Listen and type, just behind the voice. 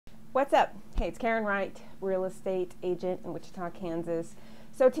What's up? Hey, it's Karen Wright, real estate agent in Wichita, Kansas.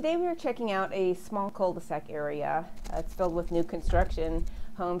 So today we are checking out a small cul-de-sac area. It's filled with new construction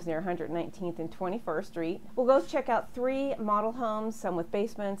homes near 119th and 21st Street. We'll go check out 3 model homes, some with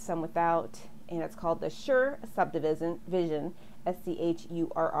basements, some without, and it's called the Schurr Subdivision,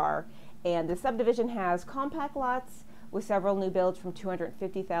 S-C-H-U-R-R. And the subdivision has compact lots with several new builds from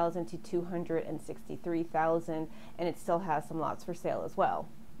 $250,000 to $263,000, and it still has some lots for sale as well.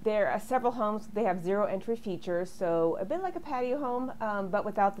 There are several homes, they have 0 entry features, so a bit like a patio home, but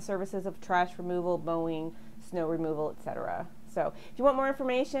without the services of trash removal, mowing, snow removal, etc. So if you want more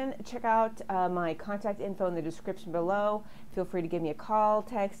information, check out my contact info in the description below. Feel free to give me a call,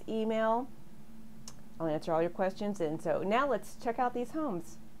 text, email. I'll answer all your questions. And so now let's check out these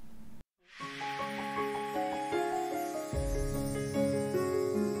homes.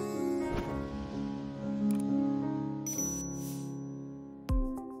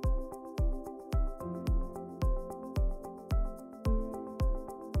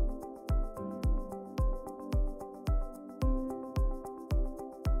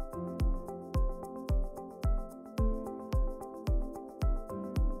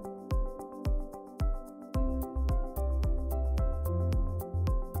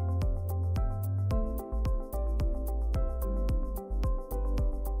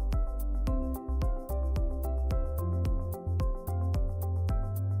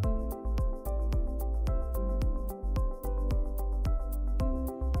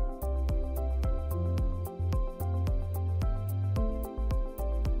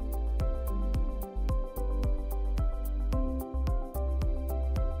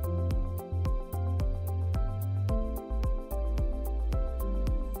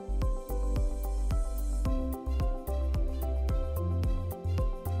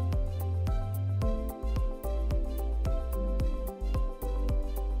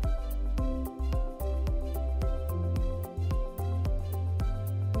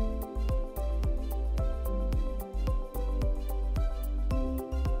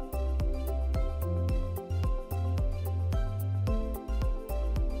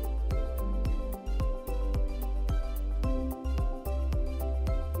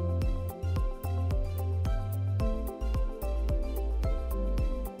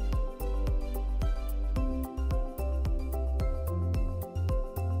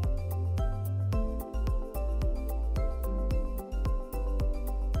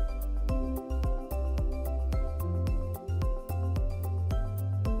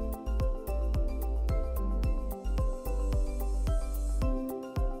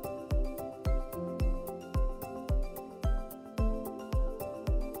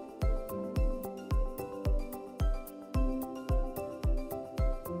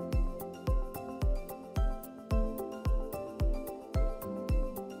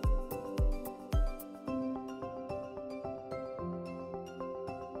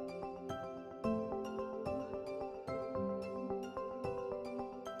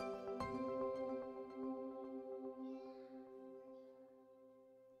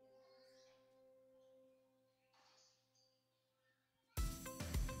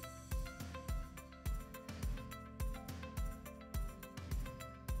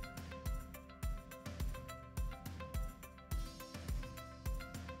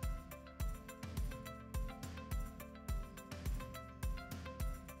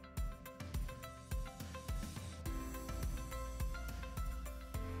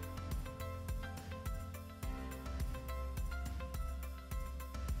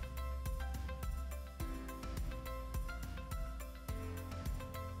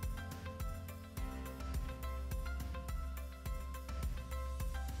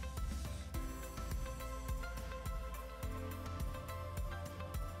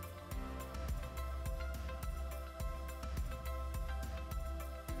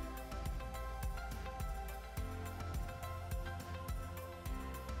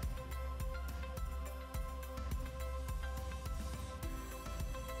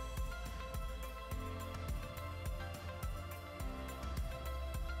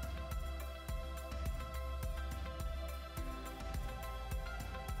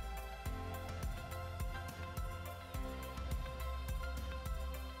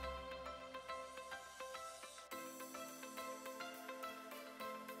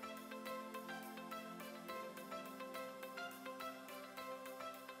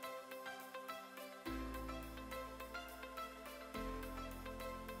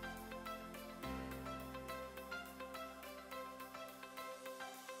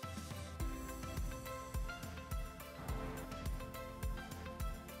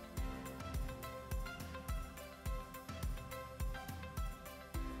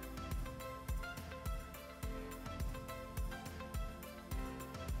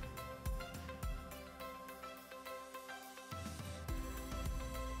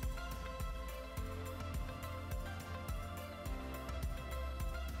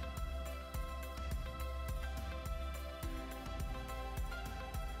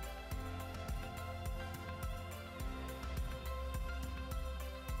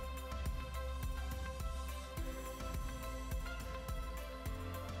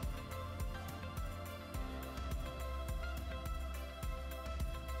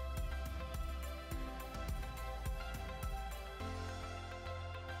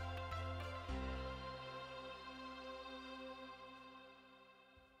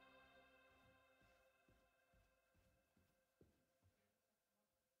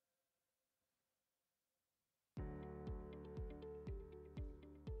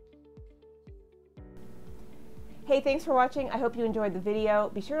 Hey, thanks for watching. I hope you enjoyed the video.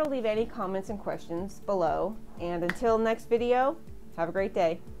 Be sure to leave any comments and questions below. And until next video, have a great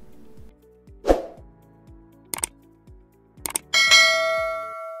day.